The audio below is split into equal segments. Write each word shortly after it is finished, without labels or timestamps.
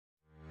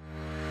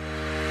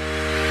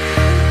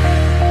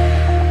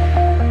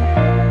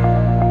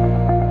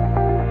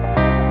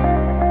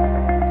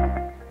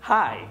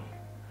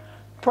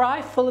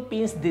Prife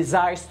Philippines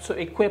desires to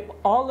equip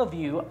all of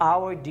you,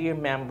 our dear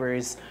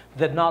members,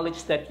 the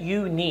knowledge that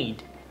you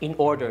need in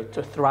order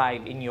to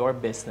thrive in your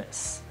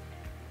business.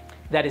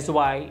 That is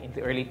why in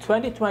the early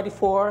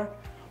 2024,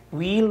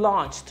 we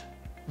launched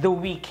the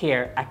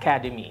WeCare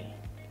Academy.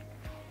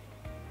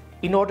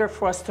 In order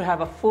for us to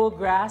have a full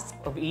grasp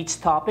of each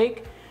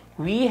topic,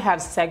 we have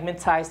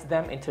segmentized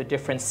them into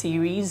different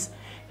series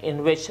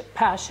in which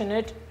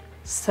passionate,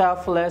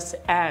 selfless,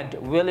 and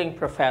willing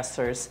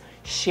professors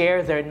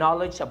share their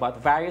knowledge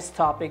about various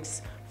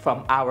topics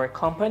from our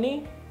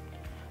company,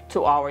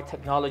 to our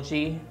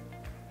technology,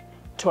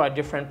 to our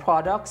different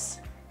products,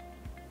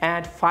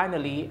 and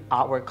finally,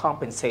 our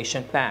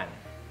compensation plan.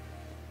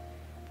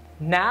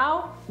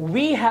 Now,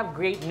 we have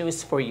great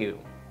news for you.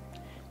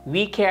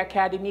 WeCare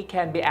Academy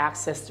can be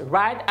accessed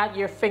right at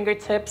your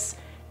fingertips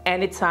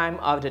any time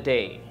of the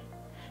day.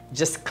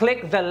 Just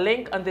click the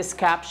link on this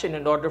caption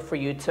in order for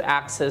you to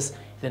access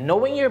the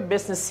Knowing Your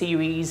Business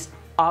series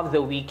of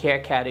the WeCare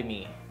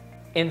Academy.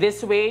 In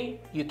this way,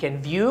 you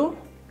can view,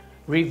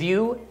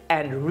 review,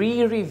 and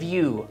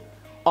re-review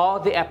all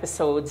the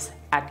episodes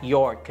at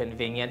your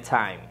convenient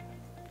time.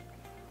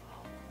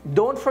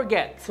 Don't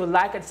forget to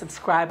like and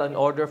subscribe in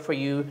order for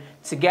you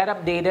to get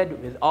updated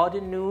with all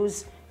the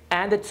news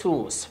and the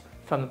tools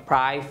from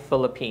Prife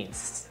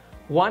Philippines.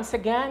 Once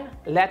again,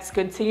 let's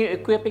continue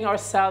equipping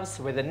ourselves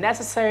with the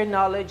necessary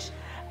knowledge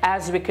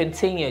as we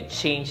continue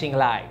changing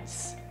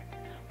lives.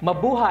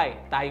 Mabuhay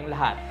tayong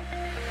lahat!